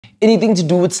Anything to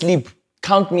do with sleep,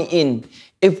 count me in.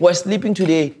 If we're sleeping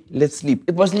today, let's sleep.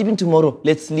 If we're sleeping tomorrow,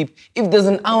 let's sleep. If there's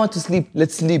an hour to sleep,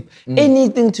 let's sleep.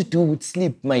 Anything to do with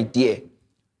sleep, my dear.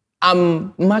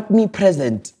 Mark me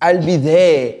present. I'll be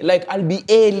there. Like, I'll be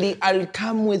early. I'll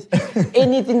come with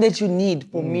anything that you need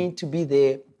for me to be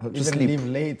there to sleep. Leave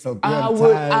late, so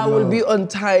I will be on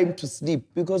time to sleep.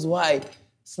 Because why?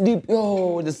 Sleep,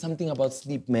 yo, there's something about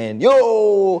sleep, man.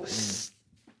 Yo!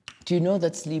 Do you know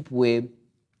that sleep where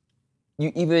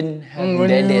you even have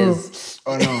deadness?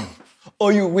 Oh, no.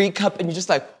 Or you wake up and you're just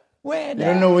like, where You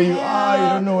don't know where you are. You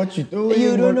don't know what you're doing.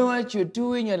 You don't know what you're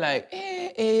doing. You're like,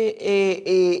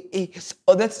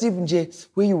 Or that sleep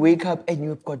where you wake up and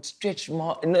you've got stretch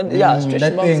marks.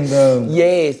 Stretch marks.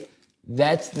 Yes,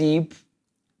 that sleep.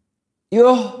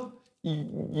 You.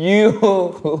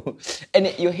 And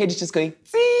your head is just going,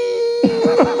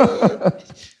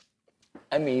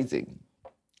 amazing.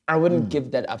 I wouldn't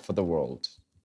give that up for the world.